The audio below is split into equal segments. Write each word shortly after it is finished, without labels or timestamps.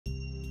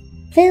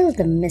Fill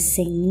the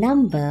missing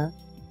number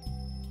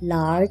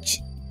large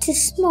to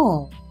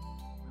small.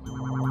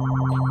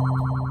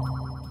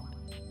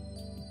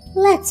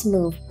 Let's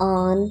move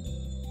on.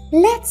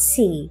 Let's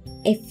see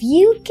if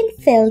you can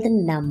fill the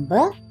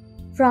number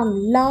from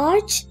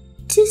large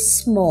to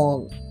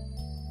small.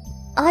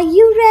 Are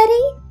you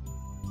ready?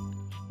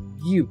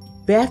 You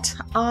bet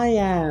I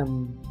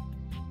am.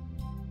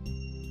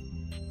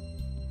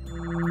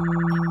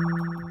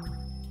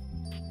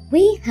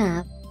 We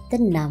have the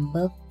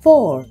number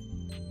 4,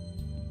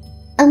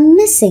 a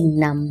missing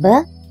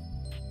number,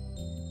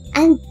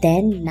 and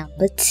then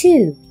number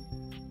 2.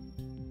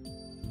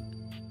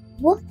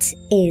 What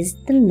is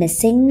the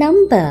missing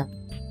number?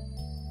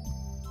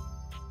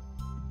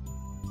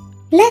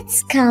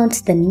 Let's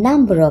count the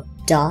number of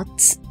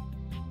dots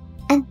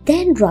and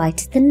then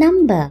write the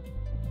number.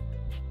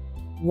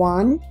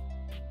 1,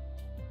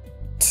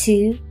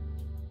 2,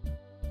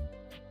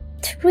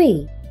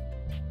 3.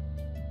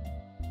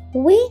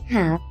 We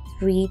have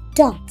 3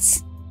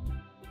 dots.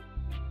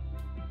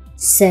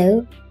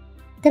 So,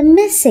 the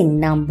missing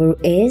number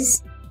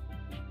is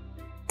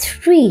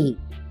 3.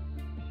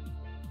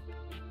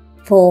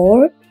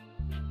 4,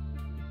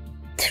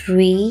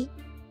 3,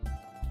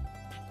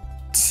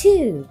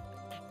 2.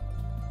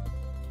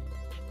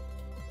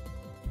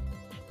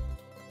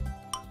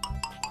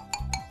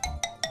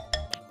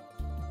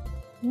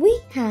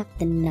 We have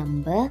the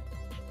number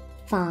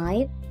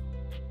 5,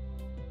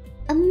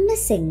 a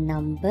missing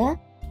number,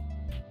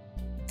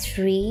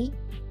 3,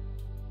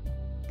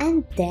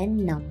 and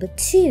then number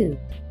 2.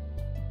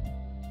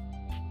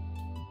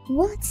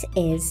 What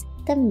is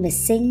the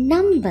missing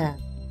number?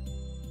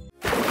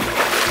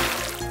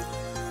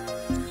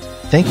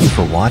 Thank you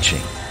for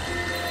watching.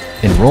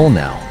 Enroll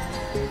now.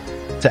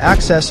 To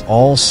access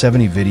all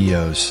 70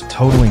 videos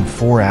totaling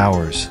 4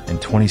 hours and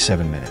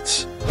 27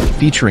 minutes,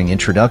 featuring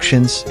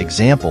introductions,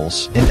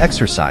 examples, and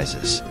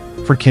exercises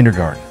for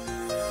kindergarten.